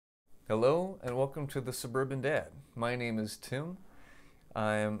Hello and welcome to the Suburban Dad. My name is Tim.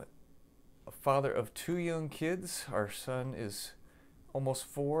 I'm a father of two young kids. Our son is almost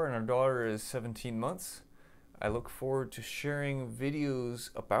 4 and our daughter is 17 months. I look forward to sharing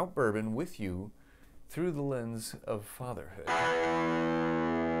videos about bourbon with you through the lens of fatherhood.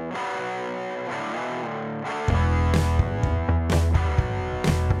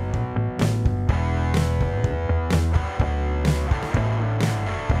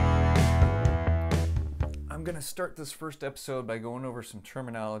 I'm going to start this first episode by going over some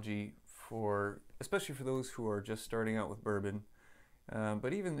terminology especially for those who are just starting out with bourbon.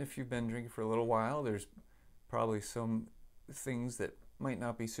 But even if you've been drinking for a little while, there's probably some things that might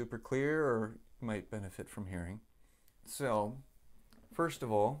not be super clear or might benefit from hearing. So, first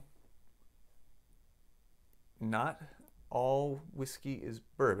of all, not all whiskey is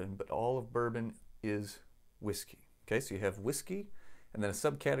bourbon, but all of bourbon is whiskey. Okay, so you have whiskey, and then a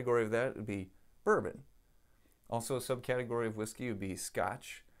subcategory of that would be bourbon. Also, a subcategory of whiskey would be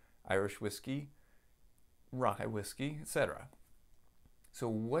Scotch, Irish whiskey, rye whiskey, etc. So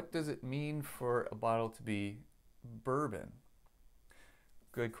what does it mean for a bottle to be bourbon?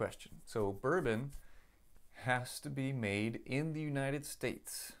 Good question. So bourbon has to be made in the United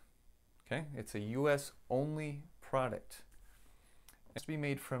States. Okay, it's a US only product. It has to be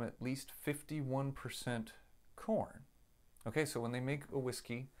made from at least 51% corn. Okay, so when they make a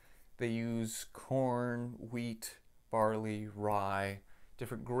whiskey, they use corn, wheat, barley, rye,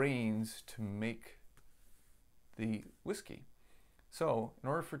 different grains to make the whiskey. So in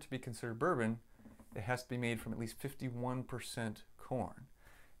order for it to be considered bourbon, it has to be made from at least 51% corn.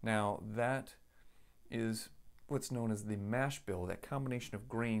 Now that is what's known as the mash bill, that combination of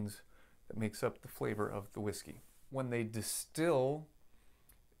grains that makes up the flavor of the whiskey. When they distill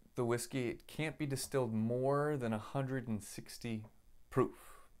the whiskey, it can't be distilled more than 160 proof.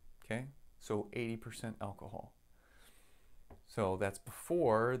 Okay, so 80% alcohol. So that's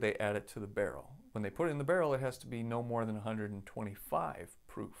before they add it to the barrel. When they put it in the barrel, it has to be no more than 125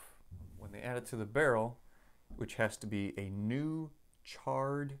 proof. When they add it to the barrel, which has to be a new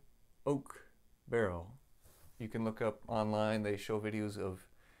charred oak barrel. You can look up online, they show videos of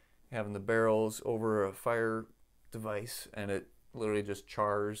having the barrels over a fire device and it literally just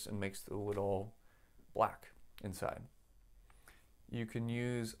chars and makes the wood all black inside. You can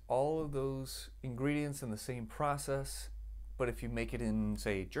use all of those ingredients in the same process, but if you make it in,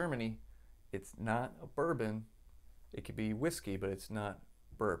 say, Germany, it's not a bourbon. It could be whiskey, but it's not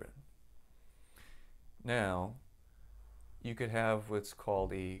bourbon. Now, you could have what's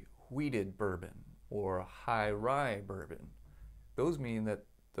called a wheated bourbon or a high rye bourbon. Those mean that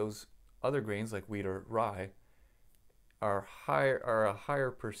those other grains like wheat or rye are a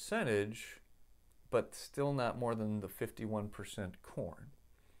higher percentage, but still not more than the 51% corn.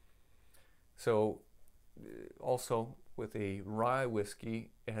 So also with a rye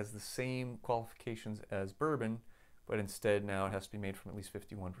whiskey, it has the same qualifications as bourbon, but instead now it has to be made from at least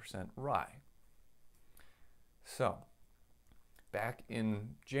 51% rye. So back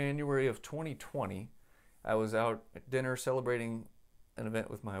in January of 2020, I was out at dinner celebrating an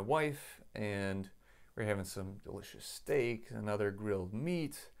event with my wife, and we were having some delicious steak and other grilled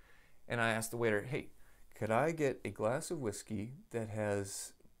meat. And I asked the waiter, hey, could I get a glass of whiskey that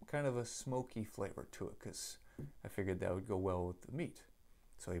has kind of a smoky flavor to it? Because I figured that would go well with the meat.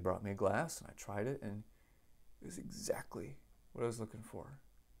 So he brought me a glass and I tried it, and it was exactly what I was looking for.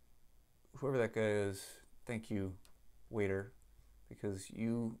 Whoever that guy is, thank you, waiter, because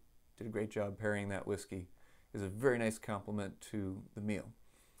you did a great job pairing that whiskey. It was a very nice compliment to the meal.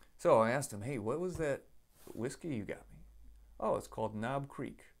 So I asked him, hey, what was that whiskey you got me? Oh, it's called Knob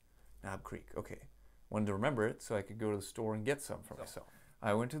Creek. Knob Creek, okay. Wanted to remember it so I could go to the store and get some for myself.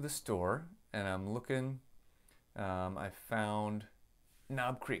 I went to the store and I'm looking, I found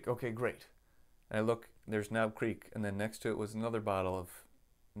Knob Creek. Okay, great. And I look, there's Knob Creek, and then next to it was another bottle of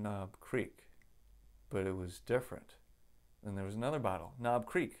Knob Creek, but it was different. Then there was another bottle, Knob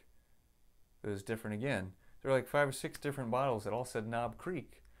Creek. It was different again. There were like 5 or 6 different bottles that all said Knob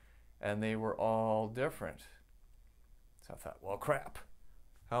Creek, and they were all different. So I thought, well, crap.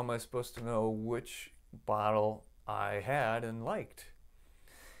 How am I supposed to know which bottle I had and liked?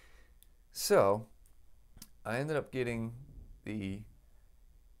 So I ended up getting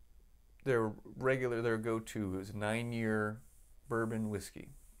their go-to. It was a 9-year bourbon whiskey.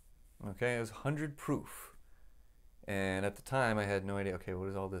 Okay, it was 100 proof. And at the time I had no idea, okay, what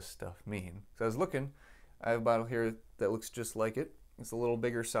does all this stuff mean? So I was looking, I have a bottle here that looks just like it. It's a little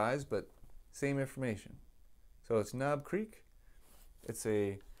bigger size, but same information. So it's Knob Creek. It's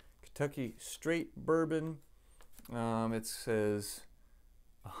a Kentucky straight bourbon. It says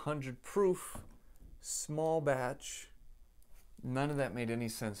 100 proof, small batch. None of that made any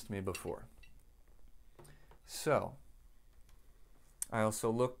sense to me before. So I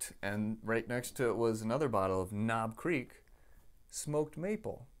also looked, and right next to it was another bottle of Knob Creek smoked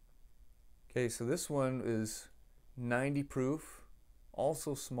maple. Okay, so this one is 90 proof,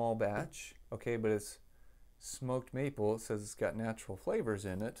 also small batch. Okay, but it's smoked maple. It says it's got natural flavors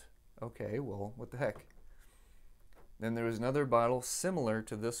in it. Okay, well, what the heck? Then there was another bottle similar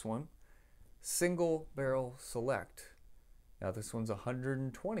to this one, Single Barrel Select. Now this one's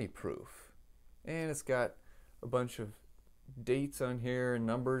 120 proof, and it's got a bunch of dates on here, and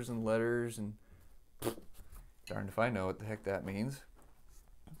numbers and letters, and darned if I know what the heck that means.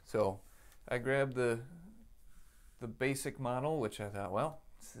 So I grabbed the basic model, which I thought, well,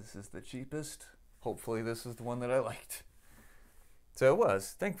 this is the cheapest. Hopefully this is the one that I liked. So it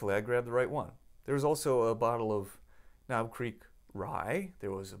was. Thankfully, I grabbed the right one. There was also a bottle of Knob Creek Rye.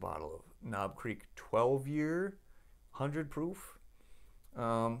 There was a bottle of Knob Creek 12-year, 100 proof.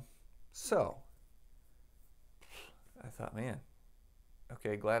 So I thought, man,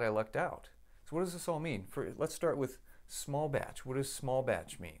 okay, glad I lucked out. So what does this all mean? Let's start with small batch. What does small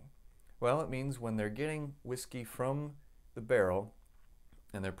batch mean? Well, it means when they're getting whiskey from the barrel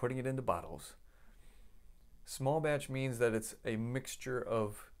and they're putting it into bottles. Small batch means that it's a mixture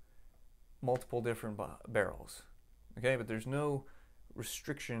of multiple different barrels. Okay, but there's no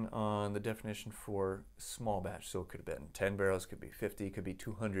restriction on the definition for small batch. So it could have been 10 barrels, could be 50, could be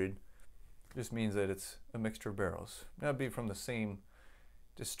 200. It just means that it's a mixture of barrels. Now it'd be from the same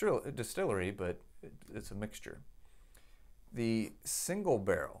distillery, but it's a mixture. The single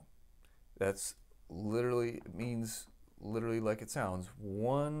barrel, that's literally, it means literally like it sounds,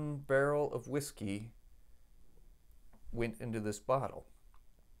 one barrel of whiskey went into this bottle.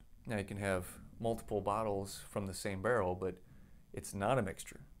 Now you can have multiple bottles from the same barrel, but it's not a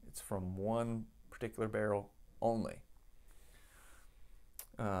mixture. It's from one particular barrel only.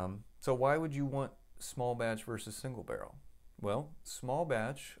 So why would you want small batch versus single barrel? Well, small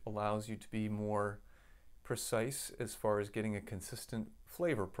batch allows you to be more precise as far as getting a consistent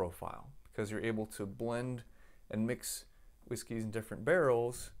flavor profile, because you're able to blend and mix whiskeys in different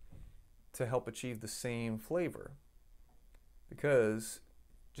barrels to help achieve the same flavor. Because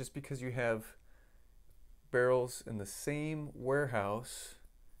just because you have barrels in the same warehouse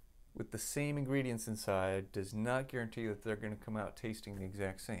with the same ingredients inside does not guarantee that they're going to come out tasting the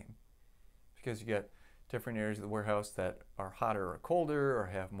exact same. Because you get different areas of the warehouse that are hotter or colder, or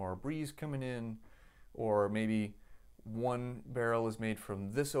have more breeze coming in, or maybe one barrel is made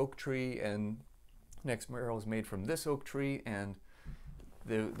from this oak tree and next barrel is made from this oak tree, and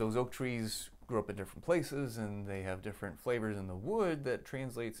those oak trees grew up in different places and they have different flavors in the wood that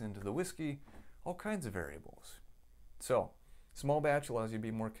translates into the whiskey, all kinds of variables. So small batch allows you to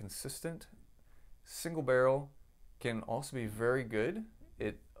be more consistent. Single barrel can also be very good.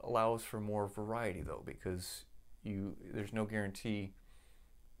 It allows for more variety though, because there's no guarantee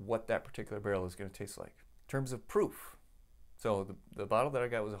what that particular barrel is going to taste like. In terms of proof, so the bottle that I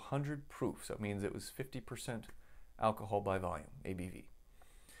got was 100 proof, so it means it was 50% alcohol by volume, ABV.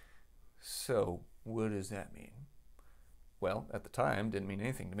 So what does that mean? Well, at the time, didn't mean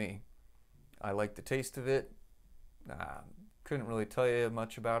anything to me. I liked the taste of it. Couldn't really tell you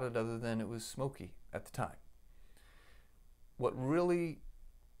much about it other than it was smoky at the time. What really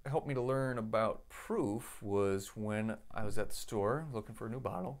helped me to learn about proof was when I was at the store looking for a new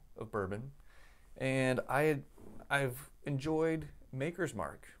bottle of bourbon, and I've enjoyed Maker's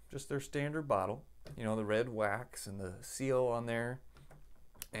Mark, just their standard bottle, you know, the red wax and the seal on there,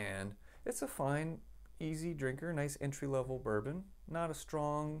 and it's a fine, easy drinker, nice entry-level bourbon, not a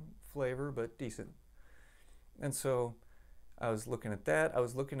strong flavor, but decent. And so I was looking at that. I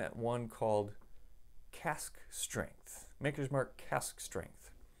was looking at one called Cask Strength, Maker's Mark Cask Strength,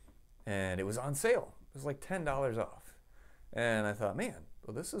 and it was on sale. It was like $10 off. And I thought, man,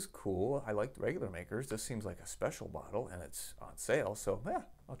 well, this is cool. I like the regular Makers. This seems like a special bottle, and it's on sale, so yeah,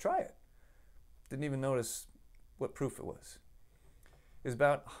 I'll try it. Didn't even notice what proof it was. It was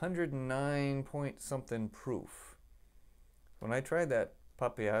about 109 point something proof. When I tried that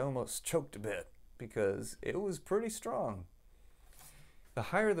puppy, I almost choked a bit because it was pretty strong. The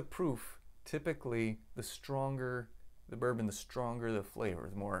higher the proof, typically the stronger the bourbon, the stronger the flavor,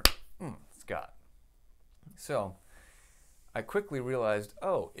 the more it's got. So I quickly realized,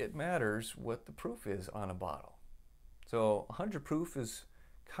 oh, it matters what the proof is on a bottle. So 100 proof is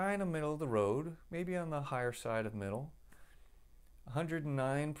kind of middle of the road, maybe on the higher side of middle.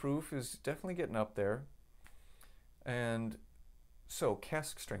 109 proof is definitely getting up there. And so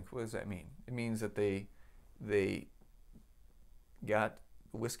cask strength, what does that mean? It means that they got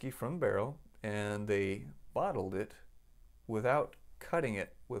whiskey from barrel and they bottled it without cutting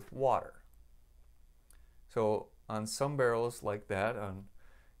it with water. So on some barrels like that, on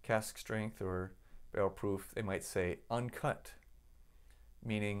cask strength or barrel proof, they might say uncut,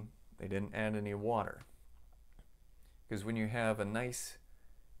 meaning they didn't add any water. Because when you have a nice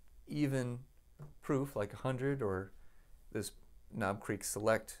even proof like 100, or this Knob Creek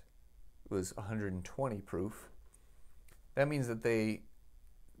Select was 120 proof, that means that they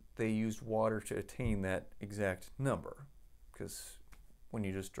used water to attain that exact number. Because when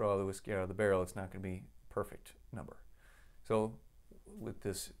you just draw the whiskey out of the barrel, it's not going to be a perfect number. So with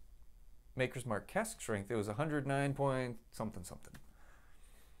this Maker's Mark cask strength, it was 109 point something something.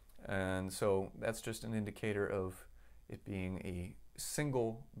 And so that's just an indicator of it being a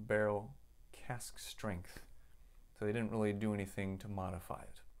single barrel cask strength. So they didn't really do anything to modify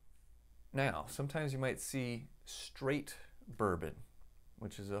it. Now, sometimes you might see straight bourbon,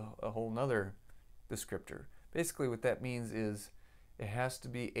 which is a whole nother descriptor. Basically what that means is it has to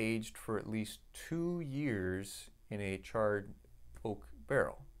be aged for at least 2 years in a charred oak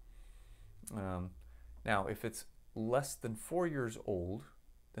barrel. Now, if it's less than 4 years old,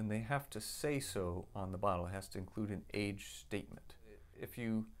 then they have to say so on the bottle. It has to include an age statement. If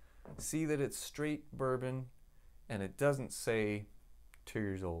you see that it's straight bourbon and it doesn't say 2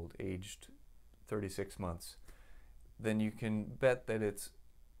 years old, aged 36 months, then you can bet that it's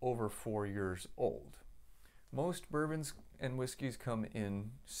over 4 years old. Most bourbons and whiskeys come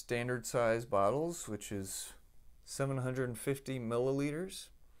in standard size bottles, which is 750 milliliters.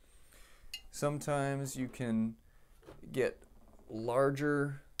 Sometimes you can get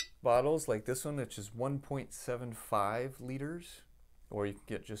larger bottles like this one, which is 1.75 liters, or you can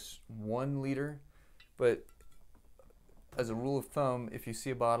get just 1 liter. But as a rule of thumb, if you see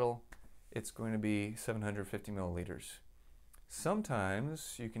a bottle, it's going to be 750 milliliters.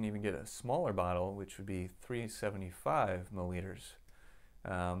 Sometimes you can even get a smaller bottle, which would be 375 milliliters.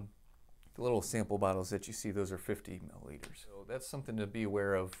 The little sample bottles that you see, those are 50 milliliters. So that's something to be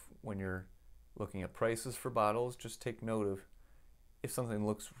aware of when you're looking at prices for bottles. Just take note of if something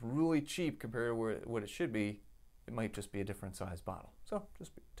looks really cheap compared to what it should be, it might just be a different size bottle. So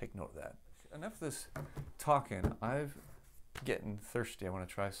just take note of that. Enough of this talking. I'm getting thirsty. I want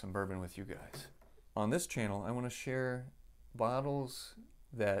to try some bourbon with you guys. On this channel, I want to share bottles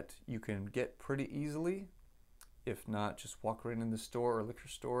that you can get pretty easily. If not, just walk right in the store or liquor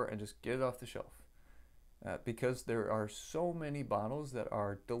store and just get it off the shelf. Because there are so many bottles that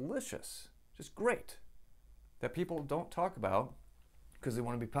are delicious, just great, that people don't talk about because they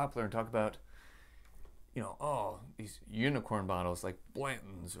want to be popular and talk about, you know, oh, these unicorn bottles like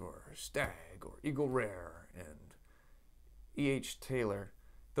Blanton's or Stag or Eagle Rare and E.H. Taylor.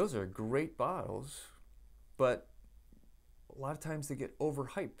 Those are great bottles, but a lot of times they get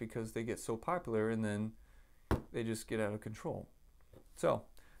overhyped because they get so popular and then they just get out of control. So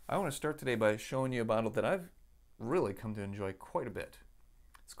I want to start today by showing you a bottle that I've really come to enjoy quite a bit.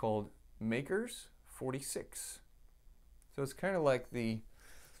 It's called Maker's 46. So it's kind of like the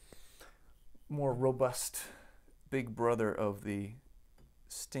more robust big brother of the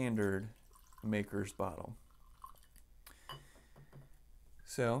standard Maker's bottle.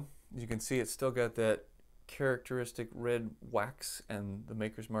 So as you can see, it's still got that characteristic red wax and the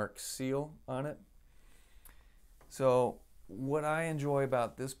Maker's Mark seal on it. So what I enjoy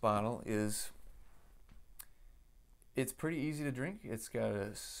about this bottle is it's pretty easy to drink. It's got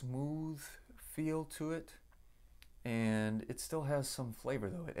a smooth feel to it, and it still has some flavor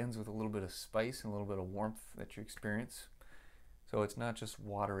though. It ends with a little bit of spice and a little bit of warmth that you experience. So it's not just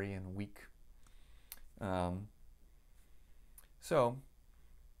watery and weak. So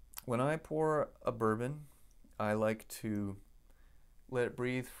when I pour a bourbon, I like to let it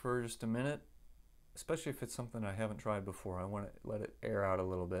breathe for just a minute, especially if it's something I haven't tried before. I want to let it air out a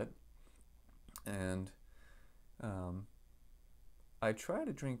little bit. And I try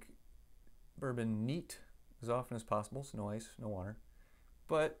to drink bourbon neat as often as possible, so no ice, no water.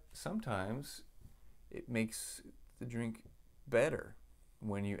 But sometimes it makes the drink better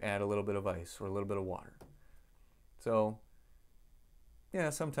when you add a little bit of ice or a little bit of water. So yeah,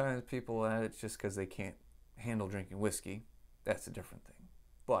 sometimes people add it just because they can't handle drinking whiskey. That's a different thing.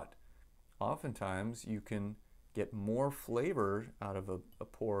 But oftentimes you can get more flavor out of a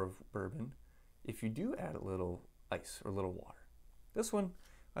pour of bourbon if you do add a little ice or a little water. This one,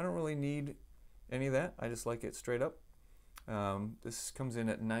 I don't really need any of that. I just like it straight up. This comes in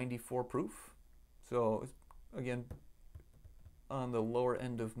at 94 proof. So again, on the lower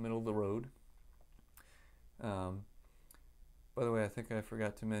end of middle of the road. By the way, I think I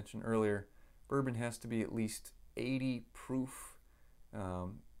forgot to mention earlier, bourbon has to be at least 80 proof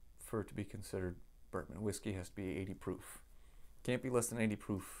for it to be considered bourbon. Whiskey has to be 80 proof. Can't be less than 80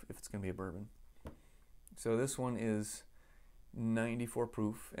 proof if it's going to be a bourbon. So this one is 94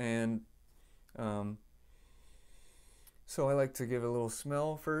 proof, and so I like to give it a little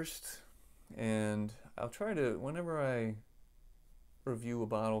smell first, and I'll try to, whenever I review a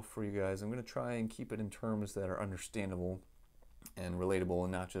bottle for you guys, I'm going to try and keep it in terms that are understandable and relatable,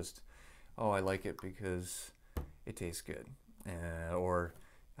 and not just, oh, I like it because it tastes good, or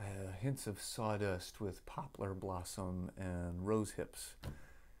hints of sawdust with poplar blossom and rose hips.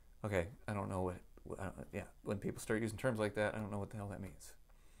 Okay, I don't know yeah, when people start using terms like that, I don't know what the hell that means.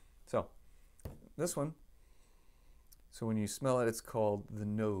 So this one, so when you smell it, it's called the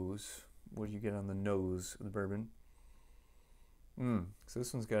nose. What do you get on the nose of the bourbon? So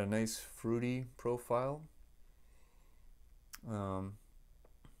this one's got a nice fruity profile.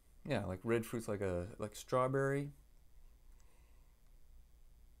 Yeah, like red fruits, like strawberry.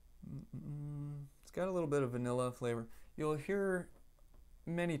 It's got a little bit of vanilla flavor. You'll hear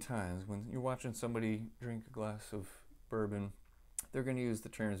many times when you're watching somebody drink a glass of bourbon, they're going to use the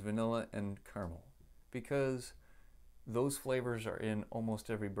terms vanilla and caramel, because those flavors are in almost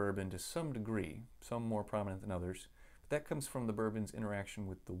every bourbon to some degree, some more prominent than others. But that comes from the bourbon's interaction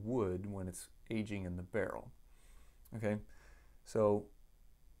with the wood when it's aging in the barrel. Okay, so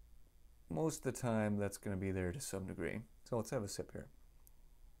most of the time that's going to be there to some degree. So let's have a sip here.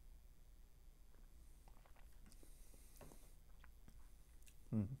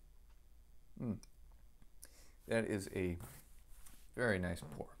 That is a very nice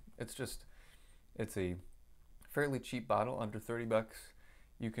pour. It's a fairly cheap bottle, under 30 bucks.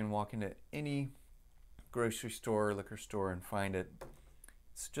 You can walk into any grocery store, liquor store, and find it.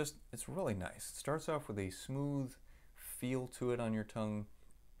 It's really nice. It starts off with a smooth feel to it on your tongue,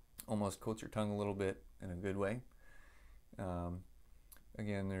 almost coats your tongue a little bit in a good way.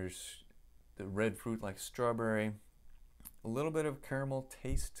 Again, there's the red fruit like strawberry, a little bit of caramel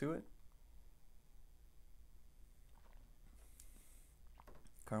taste to it.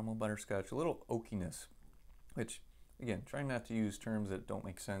 Caramel butterscotch, a little oakiness, which, again, trying not to use terms that don't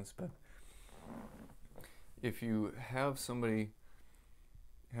make sense, but if you have somebody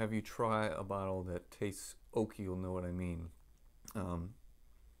have you try a bottle that tastes oaky, you'll know what I mean.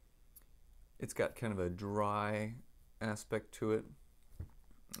 It's got kind of a dry aspect to it.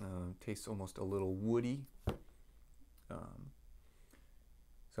 Tastes almost a little woody.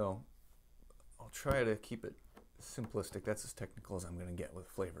 So I'll try to keep it simplistic. That's as technical as I'm going to get with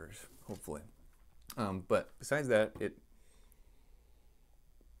flavors, hopefully. But besides that,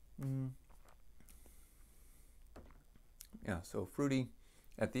 yeah, so fruity.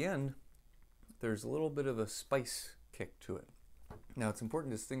 At the end, there's a little bit of a spice kick to it. Now, it's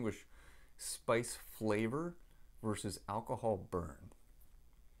important to distinguish spice flavor versus alcohol burn.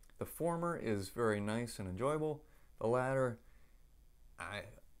 The former is very nice and enjoyable. The latter,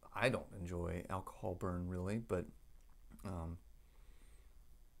 I don't enjoy alcohol burn really, but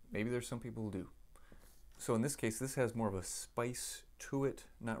maybe there's some people who do. So in this case, this has more of a spice to it,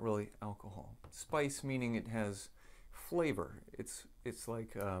 not really alcohol. Spice meaning it has flavor. It's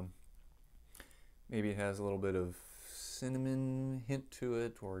like maybe it has a little bit of cinnamon hint to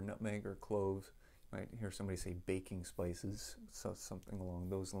it, or nutmeg or cloves. You might hear somebody say baking spices, so something along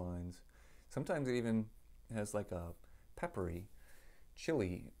those lines. Sometimes it even has like a peppery,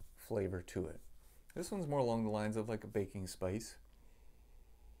 chili flavor to it. This one's more along the lines of like a baking spice.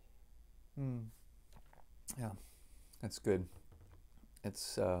 Yeah, that's good.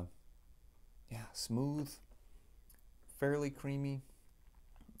 It's yeah, smooth, fairly creamy,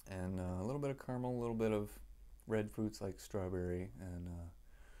 and a little bit of caramel, a little bit of red fruits like strawberry, and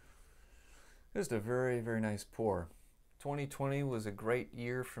just a very, very nice pour. 2020 was a great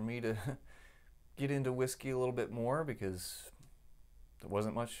year for me to get into whiskey a little bit more, because there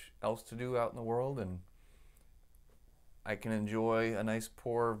wasn't much else to do out in the world, and I can enjoy a nice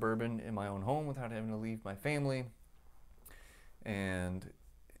pour of bourbon in my own home without having to leave my family. And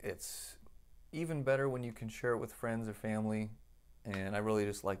it's even better when you can share it with friends or family. And I really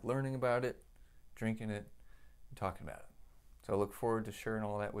just like learning about it, drinking it, and talking about it. So I look forward to sharing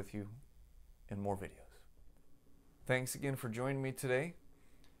all that with you in more videos. Thanks again for joining me today.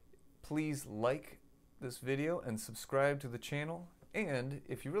 Please like this video and subscribe to the channel. And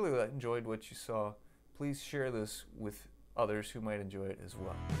if you really enjoyed what you saw, please share this with others who might enjoy it as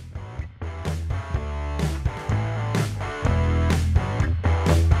well.